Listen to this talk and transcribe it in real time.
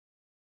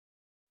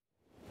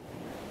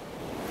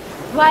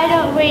Why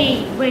don't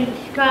we win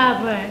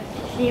Scarborough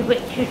to see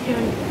Richard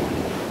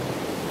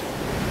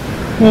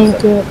Dunn?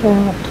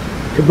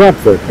 To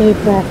Bradford?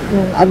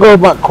 I go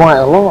back quite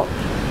a lot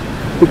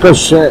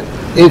because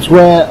it's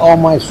where all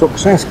my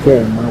success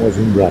came when I was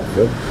in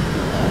Bradford.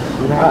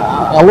 And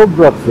I love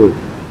Bradford.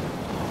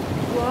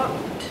 What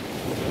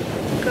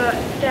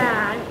got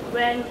down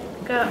when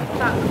got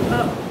back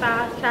up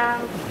far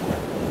down?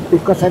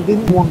 Because I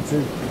didn't want to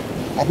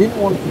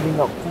be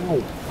knocked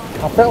out.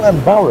 I felt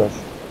embarrassed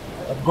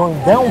of going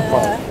down 5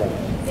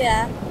 times.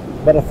 Yeah.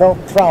 But I felt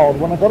proud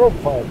when I got up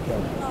 5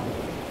 times.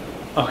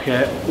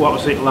 Okay, what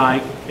was it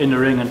like in the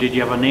ring, and did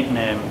you have a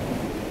nickname?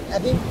 I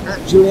didn't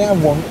actually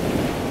have one.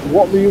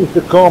 What they used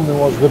to call me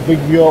was the Big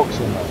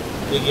Yorkshire Man.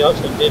 Big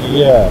Yorkshire, did you?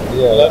 Yeah.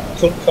 Well, I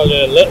couldn't call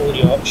you a Little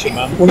Yorkshire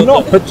Man. Well,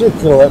 not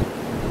particularly.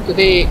 To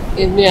be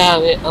in the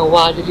army, and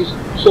why did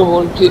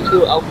someone teach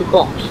you how to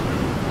box?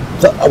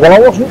 Well, I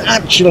wasn't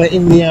actually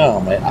in the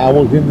army. I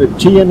was in the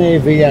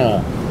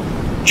TNAVR,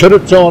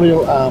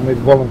 Territorial Army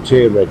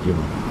Volunteer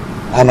Regiment,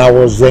 and I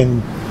was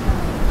in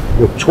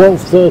the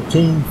 12th,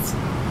 13th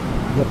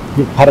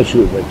the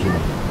Parachute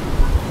Regiment.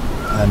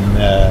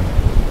 And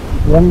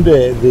one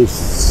day,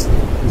 this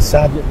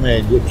Sergeant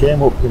Major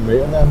came up to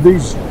me, and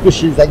these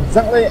issues,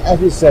 exactly as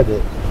he said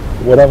it,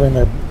 we're having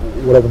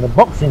a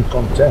boxing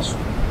contest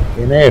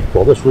in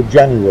April. This was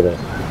January.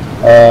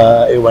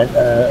 He went,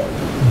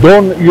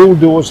 Dunn, you'll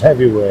do us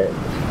heavyweight.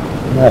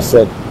 And I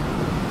said,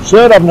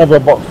 sir, I've never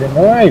boxed in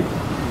my life.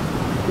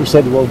 He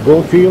said, well,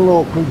 go to your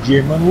local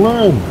gym and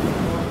learn.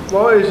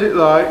 What is it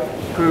like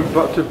coming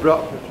back to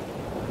Bradford?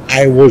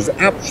 I was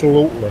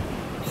absolutely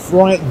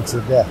frightened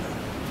to death.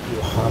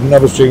 I've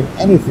never seen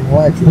anything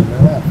like it in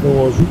my life. There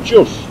was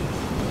just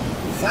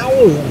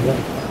thousands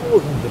and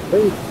thousands of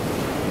people.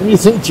 And you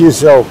think to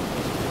yourself,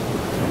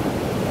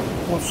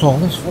 what's all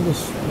this for?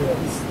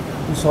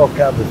 This all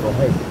can't be for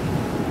me.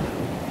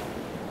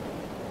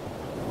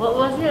 What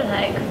was it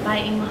like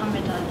fighting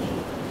Muhammad Ali?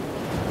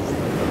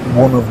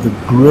 One of the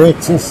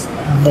greatest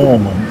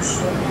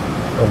moments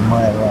of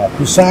my life.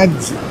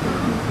 Besides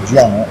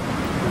Janet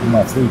and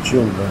my 3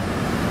 children,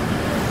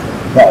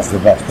 that's the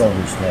best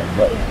obviously.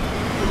 But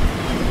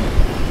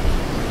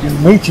you're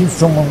meeting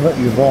someone that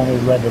you've only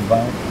read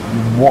about,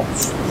 you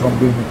watched from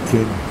being a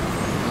kid,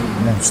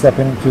 and then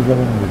stepping into the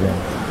ring with him,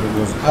 it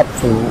was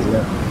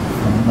absolutely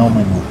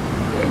phenomenal.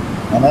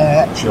 And I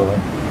actually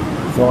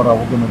thought I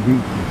was going to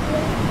beat him,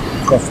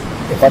 because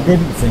if I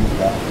didn't think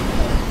that,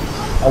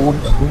 I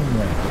wouldn't have been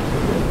there.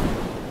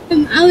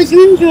 I was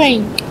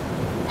wondering,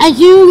 are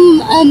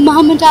you and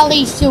Muhammad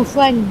Ali still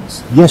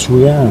friends? Yes,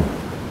 we are,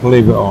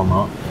 believe it or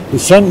not. He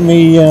sent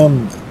me a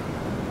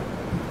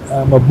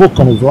book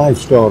on his life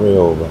story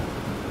over,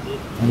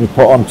 and he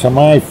put on to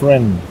my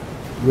friend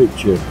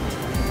Richard